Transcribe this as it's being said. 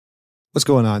What's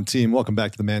going on, team? Welcome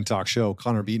back to the Man Talk Show.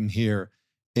 Connor Beaton here.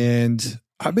 And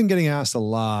I've been getting asked a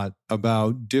lot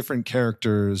about different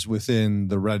characters within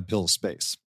the red pill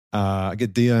space. I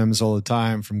get DMs all the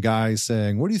time from guys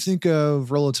saying, what do you think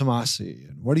of Rollo Tomassi?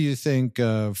 And what do you think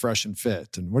of Fresh and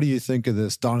Fit? And what do you think of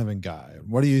this Donovan guy? And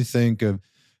what do you think of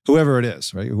whoever it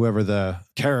is, right? Whoever the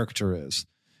character is.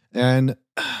 And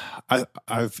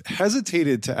I've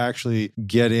hesitated to actually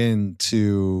get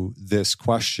into this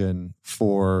question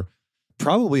for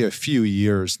probably a few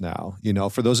years now. You know,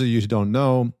 for those of you who don't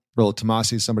know, Rollo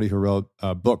Tomassi is somebody who wrote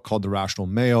a book called The Rational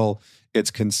Male.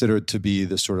 It's considered to be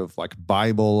the sort of like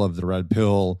Bible of the red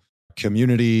pill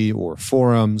community or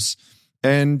forums.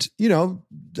 And, you know,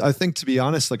 I think, to be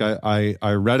honest, like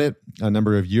I read it a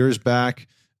number of years back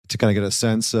to kind of get a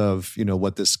sense of, you know,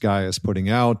 what this guy is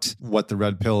putting out, what the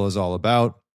red pill is all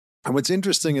about. And what's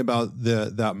interesting about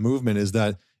that movement is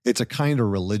that it's a kind of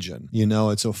religion. You know,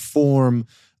 it's a form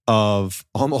of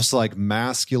almost like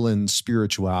masculine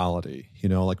spirituality, you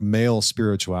know, like male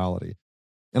spirituality.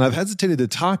 And I've hesitated to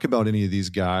talk about any of these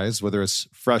guys, whether it's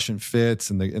Fresh and Fit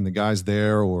and the guys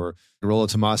there, or Rollo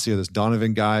Tomassi, or this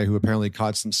Donovan guy who apparently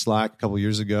caught some slack a couple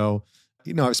years ago.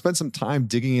 You know, I've spent some time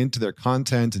digging into their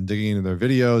content and digging into their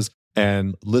videos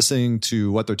and listening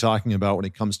to what they're talking about when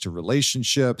it comes to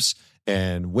relationships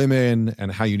and women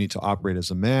and how you need to operate as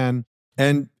a man.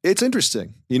 And it's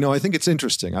interesting. You know, I think it's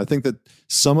interesting. I think that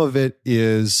some of it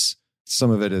is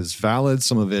valid.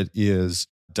 Some of it is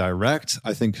direct.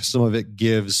 I think some of it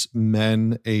gives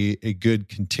men a good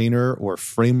container or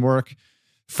framework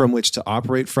from which to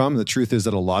operate from. The truth is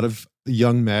that a lot of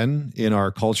young men in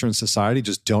our culture and society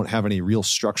just don't have any real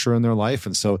structure in their life.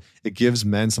 And so it gives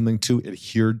men something to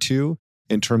adhere to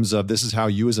in terms of, this is how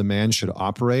you as a man should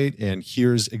operate. And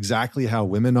here's exactly how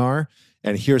women are.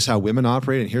 And here's how women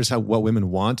operate, and here's what women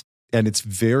want. And it's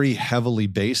very heavily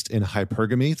based in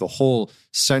hypergamy. The whole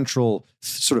central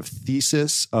sort of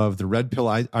thesis of the red pill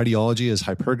ideology is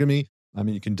hypergamy. I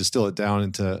mean, you can distill it down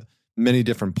into many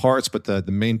different parts, but the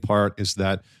main part is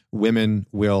that women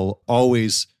will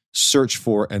always search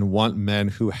for and want men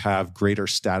who have greater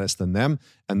status than them,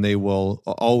 and they will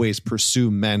always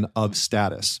pursue men of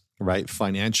status, right?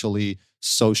 Financially,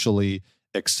 socially,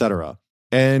 etc.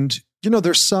 And you know,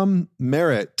 there's some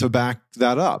merit to back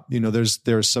that up. You know,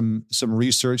 there's some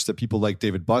research that people like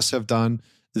David Buss have done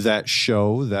that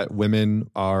show that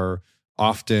women are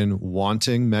often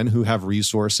wanting men who have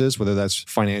resources, whether that's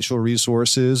financial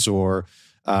resources or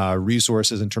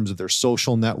resources in terms of their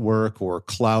social network or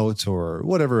clout or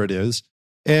whatever it is.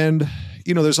 And,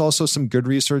 you know, there's also some good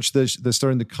research that's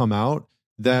starting to come out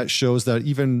that shows that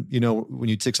even, you know, when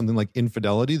you take something like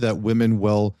infidelity, that women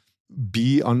will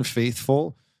be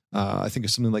unfaithful. I think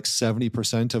it's something like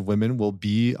 70% of women will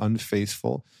be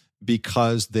unfaithful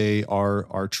because they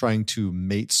are trying to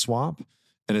mate swap.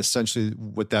 And essentially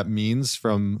what that means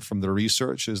from the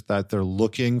research is that they're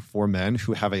looking for men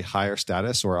who have a higher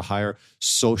status or a higher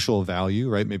social value,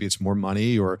 right? Maybe it's more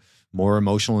money or more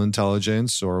emotional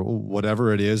intelligence or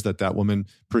whatever it is that woman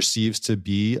perceives to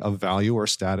be of value or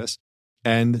status.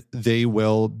 And they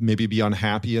will maybe be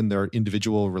unhappy in their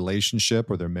individual relationship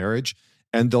or their marriage.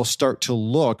 And they'll start to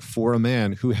look for a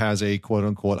man who has a quote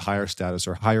unquote higher status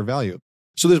or higher value.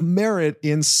 So there's merit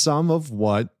in some of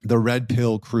what the red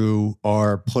pill crew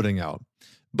are putting out.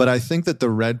 But I think that the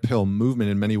red pill movement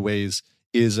in many ways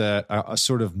is a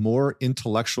sort of more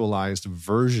intellectualized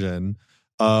version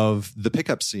of the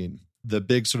pickup scene. The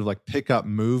big sort of like pickup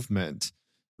movement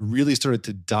really started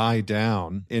to die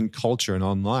down in culture and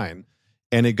online.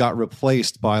 And it got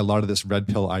replaced by a lot of this red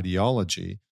pill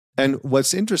ideology. And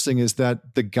what's interesting is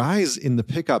that the guys in the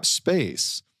pickup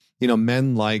space, you know,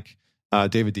 men like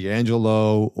David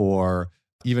D'Angelo or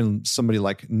even somebody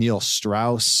like Neil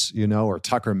Strauss, you know, or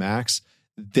Tucker Max,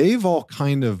 they've all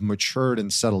kind of matured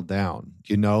and settled down,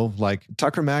 you know, like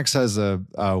Tucker Max has a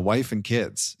wife and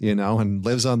kids, you know, and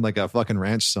lives on like a fucking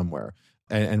ranch somewhere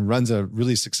and runs a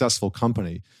really successful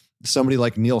company. Somebody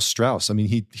like Neil Strauss, I mean,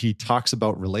 he talks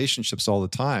about relationships all the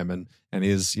time and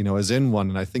is, you know, is in one.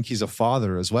 And I think he's a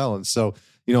father as well. And so,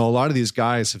 you know, a lot of these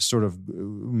guys have sort of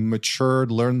matured,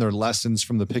 learned their lessons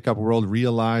from the pickup world,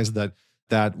 realized that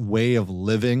that way of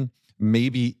living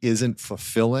maybe isn't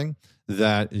fulfilling,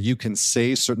 that you can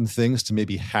say certain things to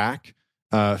maybe hack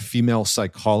female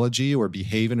psychology or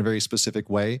behave in a very specific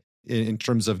way in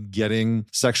terms of getting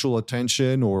sexual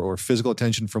attention or physical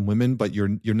attention from women, but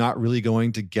you're not really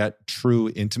going to get true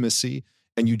intimacy.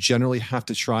 And you generally have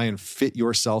to try and fit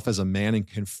yourself as a man and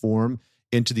conform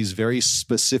into these very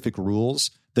specific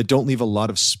rules that don't leave a lot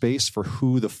of space for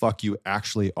who the fuck you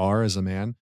actually are as a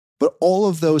man. But all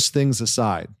of those things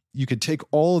aside, you could take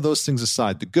all of those things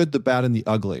aside, the good, the bad, and the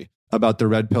ugly. about the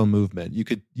red pill movement. You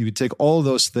could take all of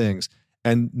those things,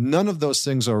 and none of those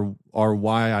things are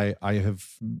why I have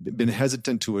been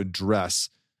hesitant to address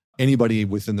anybody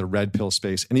within the red pill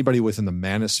space, anybody within the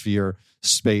manosphere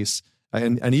space.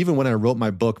 And even when I wrote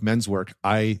my book, Men's Work,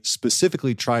 I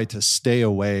specifically tried to stay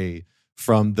away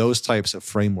from those types of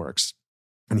frameworks.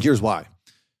 And here's why.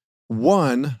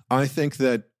 One, I think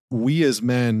that we as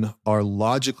men are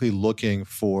logically looking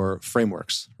for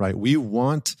frameworks, right? We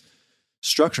want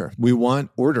structure. We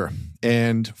want order.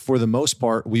 And for the most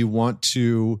part, we like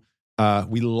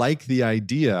the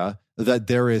idea that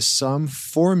there is some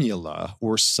formula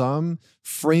or some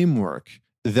framework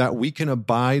that we can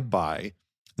abide by,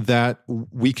 that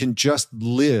we can just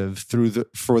live through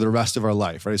for the rest of our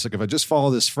life, right? It's like, if I just follow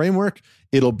this framework,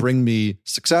 it'll bring me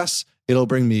success, it'll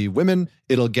bring me women,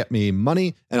 it'll get me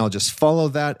money, and I'll just follow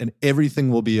that and everything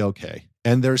will be okay.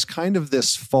 And there's kind of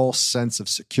this false sense of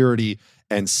security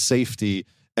and safety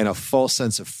and a false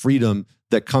sense of freedom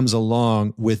that comes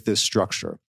along with this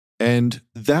structure. And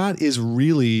that is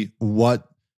really what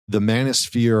the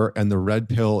manosphere and the red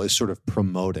pill is sort of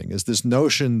promoting, is this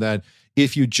notion that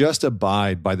if you just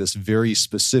abide by this very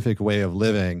specific way of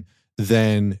living,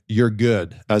 then you're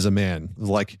good as a man.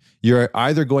 Like, you're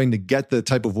either going to get the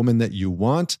type of woman that you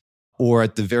want, or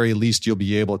at the very least, you'll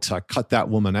be able to cut that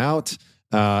woman out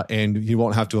and you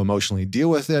won't have to emotionally deal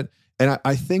with it. And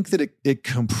I think that it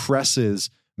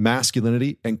compresses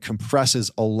masculinity and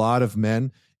compresses a lot of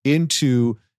men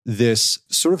into this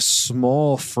sort of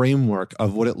small framework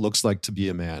of what it looks like to be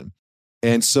a man.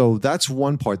 And so that's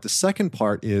one part. The second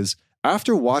part is,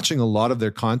 after watching a lot of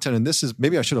their content, and this is,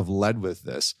 maybe I should have led with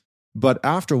this, but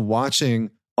after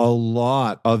watching a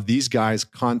lot of these guys'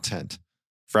 content,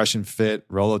 Fresh and Fit,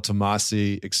 Rollo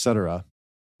Tomasi, etc.,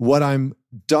 what I'm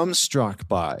dumbstruck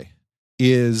by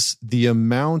is the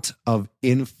amount of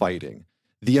infighting,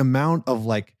 the amount of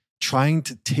like trying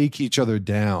to take each other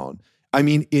down. I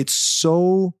mean, it's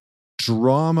so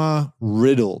drama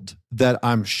riddled that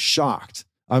I'm shocked.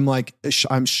 I'm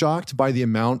shocked by the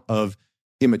amount of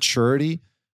immaturity.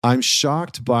 I'm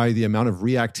shocked by the amount of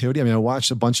reactivity. I mean, I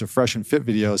watched a bunch of Fresh and Fit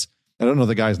videos. I don't know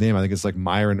the guy's name. I think it's like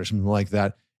Myron or something like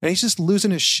that. And he's just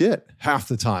losing his shit half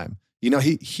the time. You know,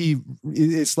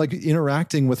 it's like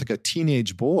interacting with like a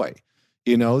teenage boy,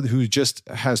 you know, who just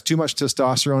has too much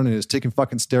testosterone and is taking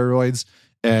fucking steroids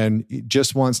and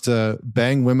just wants to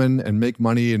bang women and make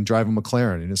money and drive a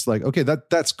McLaren. And it's like, okay,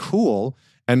 that's cool.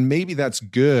 And maybe that's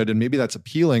good. And maybe that's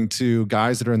appealing to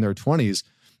guys that are in their 20s.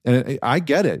 And I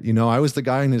get it. You know, I was the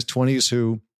guy in his 20s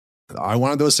who, I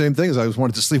wanted those same things. I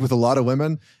wanted to sleep with a lot of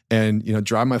women and, you know,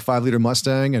 drive my 5-liter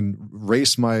Mustang and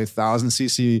race my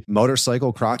 1,000cc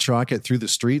motorcycle crotch rocket through the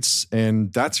streets.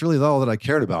 And that's really all that I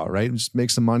cared about, right? Just make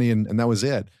some money and that was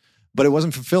it. But it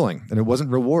wasn't fulfilling and it wasn't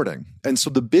rewarding. And so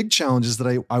the big challenge is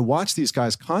that I watch these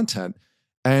guys' content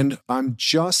and I'm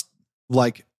just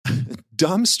like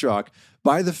dumbstruck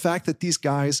by the fact that these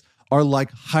guys are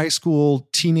like high school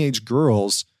teenage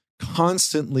girls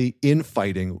constantly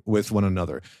infighting with one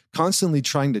another, constantly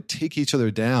trying to take each other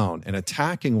down and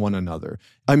attacking one another.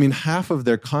 I mean, half of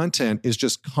their content is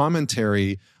just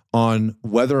commentary on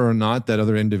whether or not that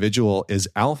other individual is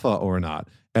alpha or not,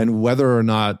 and whether or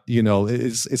not, you know,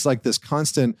 it's like this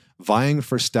constant vying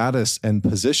for status and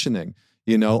positioning,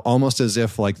 you know, almost as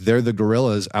if like they're the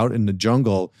gorillas out in the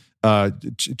jungle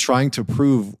trying to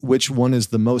prove which one is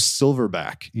the most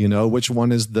silverback, you know, which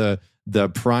one is the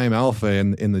prime alpha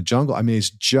in the jungle. I mean,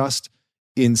 it's just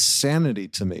insanity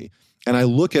to me. And I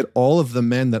look at all of the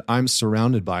men that I'm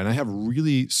surrounded by, and I have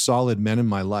really solid men in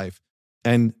my life,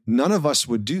 and none of us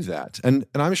would do that. And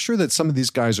I'm sure that some of these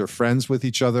guys are friends with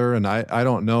each other. And I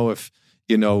don't know if,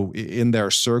 you know, in their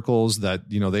circles that,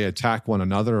 you know, they attack one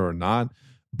another or not.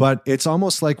 But it's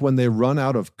almost like when they run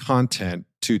out of content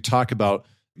to talk about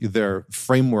their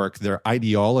framework, their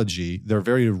ideology, their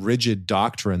very rigid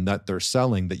doctrine that they're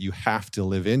selling that you have to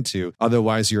live into.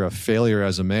 Otherwise, you're a failure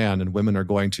as a man and women are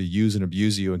going to use and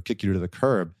abuse you and kick you to the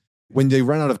curb. When they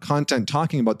run out of content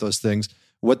talking about those things,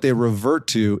 what they revert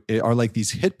to are like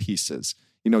these hit pieces,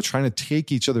 you know, trying to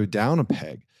take each other down a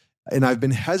peg. And I've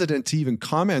been hesitant to even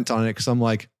comment on it because I'm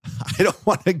like, I don't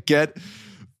want to get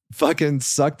fucking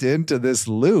sucked into this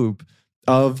loop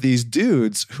of these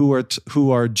dudes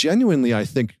who are genuinely, I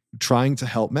think, trying to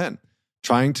help men,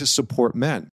 trying to support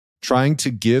men, trying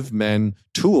to give men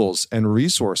tools and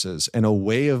resources and a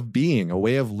way of being, a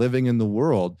way of living in the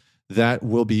world that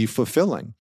will be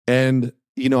fulfilling. And,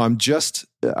 you know,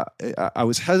 I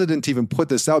was hesitant to even put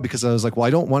this out because I was like, well,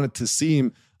 I don't want it to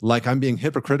seem like I'm being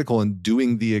hypocritical and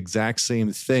doing the exact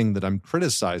same thing that I'm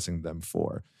criticizing them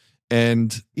for.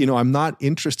 And, you know, I'm not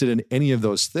interested in any of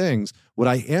those things. What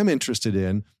I am interested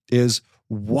in is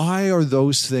why are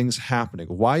those things happening?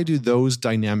 Why do those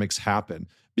dynamics happen?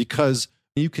 Because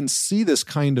you can see this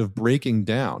kind of breaking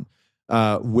down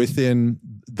within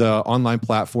the online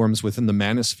platforms, within the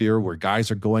manosphere, where guys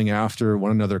are going after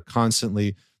one another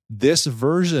constantly. This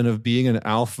version of being an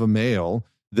alpha male,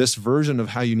 this version of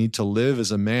how you need to live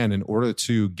as a man in order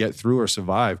to get through or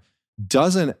survive,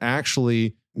 doesn't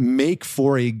actually make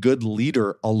for a good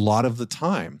leader a lot of the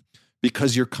time,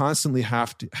 because you're constantly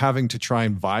having to try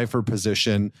and vie for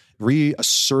position,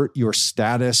 reassert your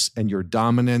status and your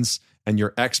dominance and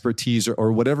your expertise,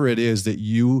 or whatever it is that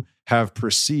you have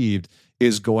perceived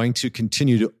is going to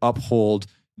continue to uphold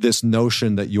this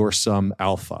notion that you're some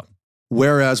alpha.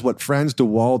 Whereas what Frans de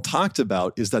Waal talked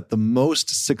about is that the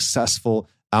most successful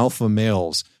alpha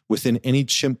males within any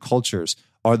chimp cultures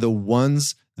are the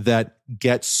ones that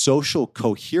get social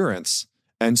coherence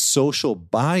and social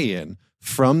buy-in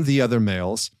from the other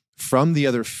males, from the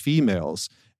other females,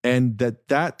 and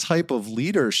that type of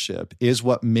leadership is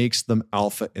what makes them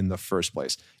alpha in the first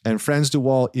place. And Frans de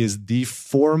Waal is the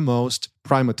foremost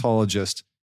primatologist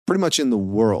pretty much in the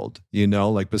world,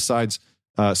 like besides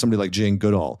somebody like Jane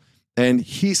Goodall. And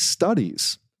he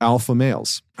studies alpha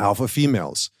males, alpha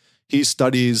females. He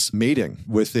studies mating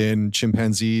within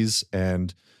chimpanzees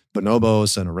and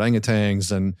bonobos and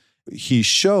orangutans, and he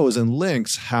shows and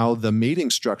links how the mating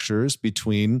structures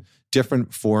between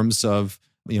different forms of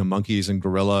monkeys and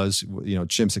gorillas,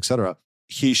 chimps, etc.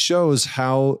 He shows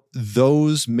how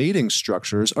those mating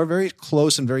structures are very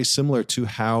close and very similar to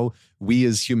how we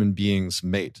as human beings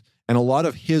mate. And a lot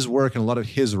of his work and a lot of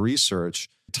his research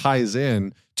ties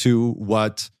in to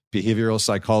what behavioral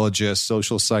psychologists,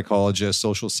 social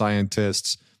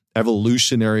scientists,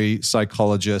 evolutionary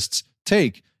psychologists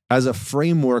take as a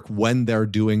framework when they're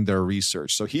doing their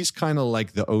research. So he's kind of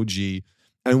like the OG.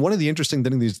 And one of the interesting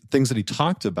things that he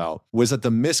talked about was that the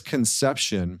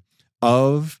misconception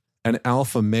of an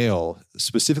alpha male,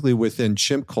 specifically within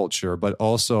chimp culture, but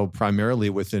also primarily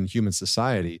within human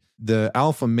society, the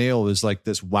alpha male is like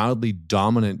this wildly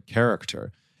dominant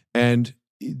character. And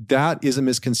that is a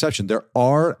misconception. There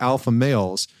are alpha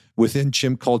males within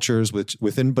chimp cultures,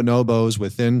 within bonobos,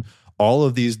 within all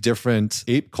of these different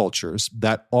ape cultures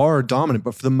that are dominant.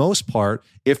 But for the most part,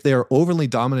 if they are overly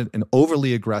dominant and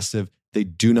overly aggressive, they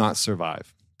do not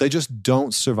survive. They just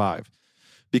don't survive.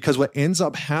 Because what ends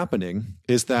up happening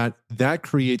is that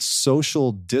creates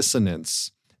social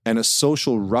dissonance and a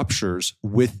social ruptures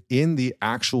within the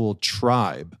actual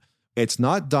tribe. It's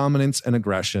not dominance and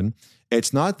aggression.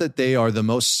 It's not that they are the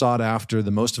most sought after,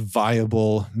 the most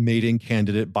viable mating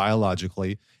candidate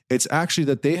biologically. It's actually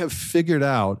that they have figured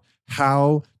out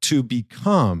how to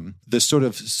become the sort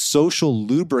of social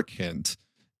lubricant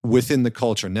within the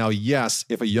culture. Now, yes,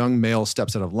 if a young male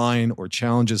steps out of line or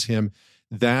challenges him,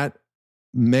 that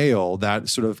male, that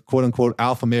sort of quote unquote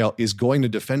alpha male, is going to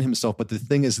defend himself. But the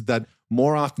thing is that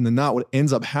more often than not, what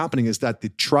ends up happening is that the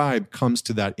tribe comes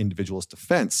to that individual's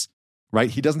defense, right?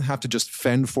 He doesn't have to just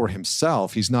fend for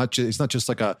himself. He's not just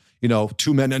like a,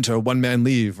 two men enter, one man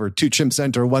leave, or two chimps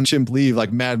enter, one chimp leave,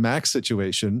 like Mad Max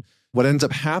situation. What ends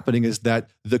up happening is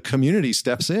that the community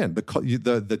steps in,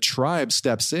 the tribe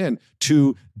steps in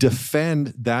to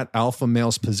defend that alpha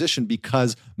male's position,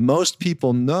 because most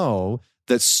people know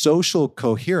that social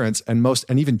coherence, and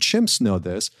even chimps know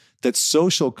this, that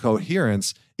social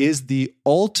coherence is the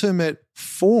ultimate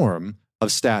form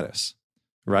of status,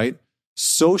 right?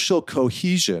 Social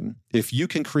cohesion, if you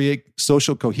can create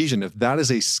social cohesion, if that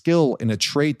is a skill and a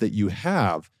trait that you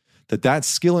have, that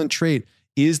skill and trait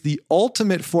is the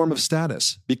ultimate form of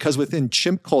status. Because within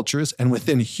chimp cultures and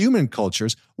within human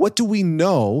cultures, what do we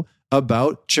know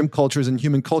about chimp cultures and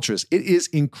human cultures? It is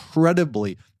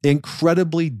incredibly,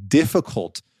 incredibly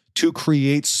difficult to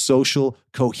create social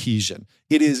cohesion.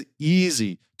 It is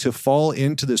easy to fall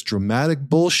into this dramatic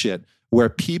bullshit where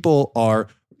people are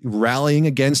rallying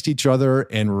against each other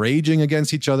and raging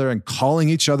against each other and calling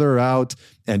each other out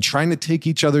and trying to take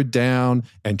each other down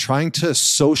and trying to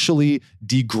socially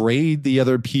degrade the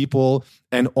other people.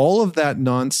 And all of that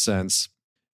nonsense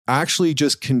actually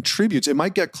just contributes. It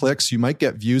might get clicks, you might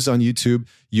get views on YouTube,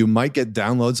 you might get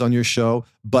downloads on your show,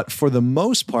 but for the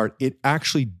most part, it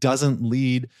actually doesn't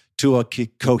lead to a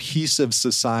cohesive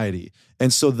society.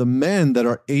 And so the men that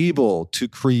are able to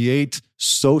create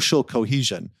social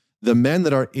cohesion, the men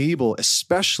that are able,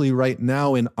 especially right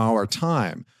now in our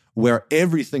time, where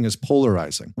everything is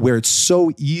polarizing, where it's so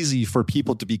easy for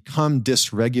people to become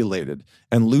dysregulated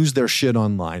and lose their shit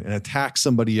online and attack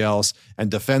somebody else and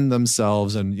defend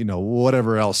themselves and,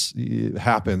 whatever else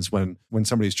happens when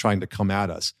somebody's trying to come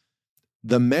at us.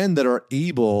 The men that are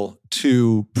able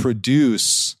to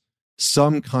produce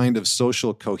some kind of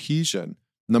social cohesion,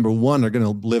 number one, they're going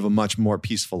to live a much more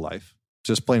peaceful life.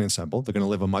 Just plain and simple. They're going to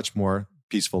live a much more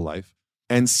peaceful life.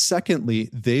 And secondly,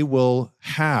 they will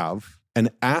have an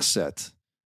asset,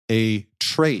 a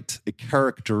trait, a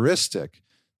characteristic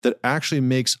that actually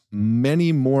makes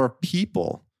many more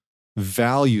people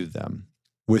value them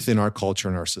within our culture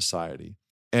and our society.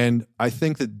 And I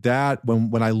think that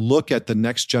when I look at the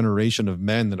next generation of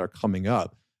men that are coming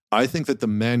up, I think that the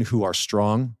men who are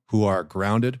strong, who are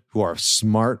grounded, who are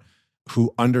smart,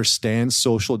 who understand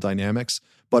social dynamics,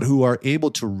 but who are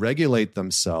able to regulate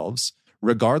themselves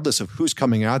regardless of who's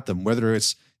coming at them, whether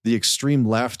it's the extreme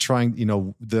left trying,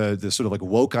 the sort of like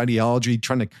woke ideology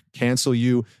trying to cancel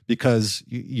you because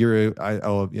you're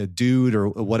a dude or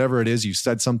whatever it is, you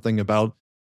said something about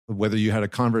whether you had a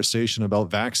conversation about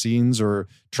vaccines or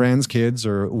trans kids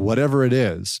or whatever it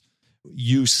is,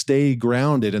 you stay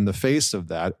grounded in the face of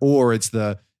that. Or it's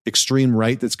the extreme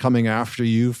right that's coming after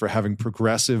you for having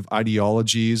progressive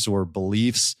ideologies or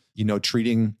beliefs,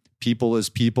 treating people as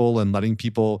people and letting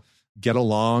people get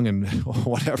along and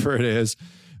whatever it is.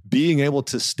 Being able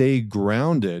to stay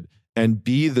grounded and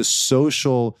be the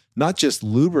social, not just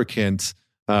lubricant.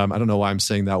 I don't know why I'm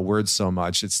saying that word so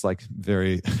much. It's like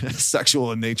very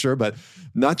sexual in nature, but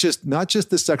not just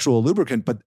the sexual lubricant,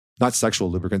 but not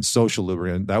sexual lubricant, social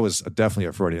lubricant. That was definitely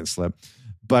a Freudian slip.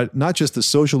 But not just the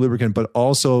social lubricant, but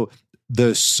also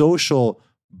the social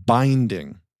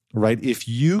binding, right? If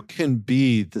you can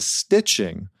be the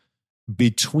stitching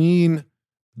between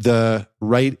the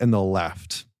right and the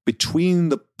left, between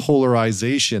the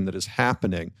polarization that is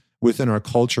happening within our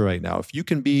culture right now, if you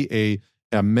can be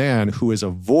a man who is a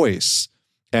voice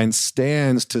and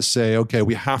stands to say, okay,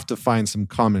 we have to find some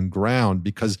common ground,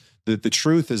 because the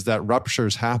truth is that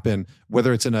ruptures happen,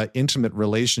 whether it's in an intimate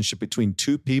relationship between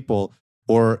two people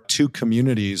or two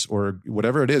communities or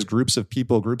whatever it is, groups of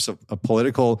people, groups of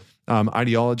political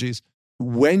ideologies.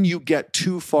 When you get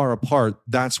too far apart,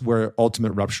 that's where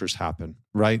ultimate ruptures happen,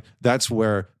 right? That's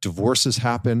where divorces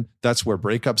happen. That's where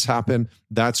breakups happen.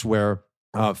 That's where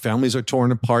families are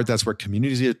torn apart. That's where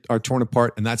communities are torn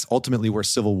apart. And that's ultimately where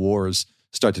civil wars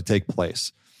start to take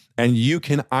place. And you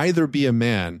can either be a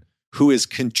man who is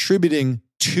contributing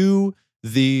to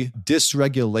the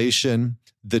dysregulation,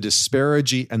 the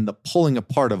disparity, and the pulling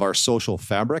apart of our social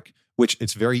fabric, which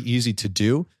it's very easy to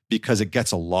do because it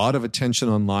gets a lot of attention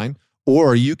online.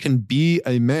 Or you can be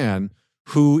a man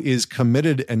who is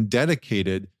committed and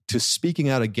dedicated to speaking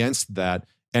out against that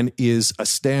and is a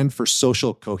stand for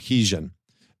social cohesion.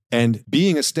 And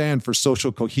being a stand for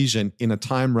social cohesion in a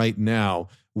time right now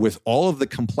with all of the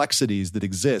complexities that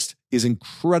exist is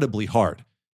incredibly hard.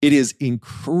 It is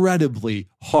incredibly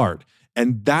hard.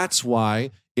 And that's why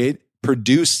it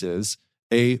produces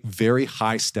a very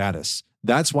high status.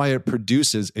 That's why it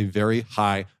produces a very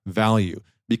high value.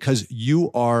 Because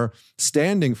you are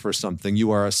standing for something,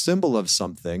 you are a symbol of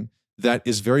something that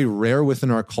is very rare within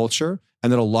our culture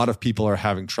and that a lot of people are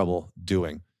having trouble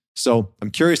doing. So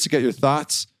I'm curious to get your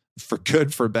thoughts, for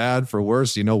good, for bad, for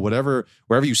worse,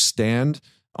 wherever you stand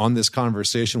on this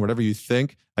conversation, whatever you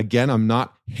think. Again, I'm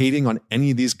not hating on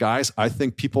any of these guys. I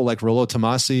think people like Rollo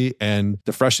Tomasi and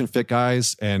the Fresh and Fit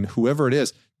guys and whoever it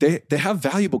is, they have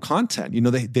valuable content.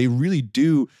 They really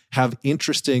do have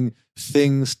interesting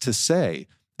things to say.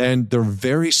 And they're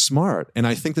very smart. And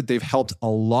I think that they've helped a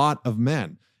lot of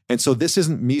men. And so this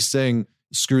isn't me saying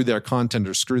screw their content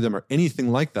or screw them or anything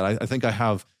like that. I think I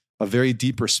have a very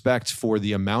deep respect for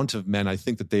the amount of men I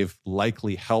think that they've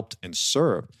likely helped and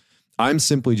served. I'm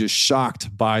simply just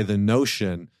shocked by the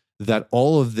notion that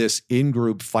all of this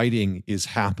in-group fighting is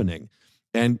happening.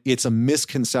 And it's a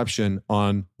misconception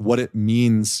on what it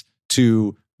means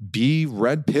to be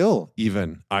red pill,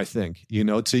 even, I think,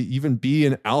 to even be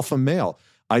an alpha male.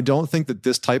 I don't think that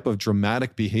this type of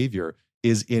dramatic behavior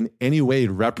is in any way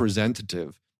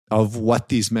representative of what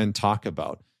these men talk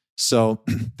about. So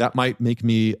that might make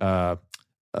me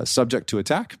subject to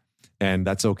attack, and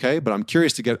that's okay. But I'm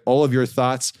curious to get all of your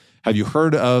thoughts. Have you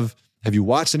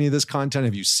watched any of this content?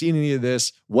 Have you seen any of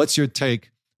this? What's your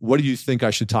take? What do you think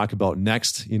I should talk about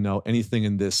next? Anything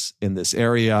in this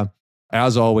area?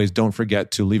 As always, don't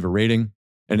forget to leave a rating.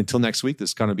 And until next week, this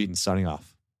is Connor Beaton signing off.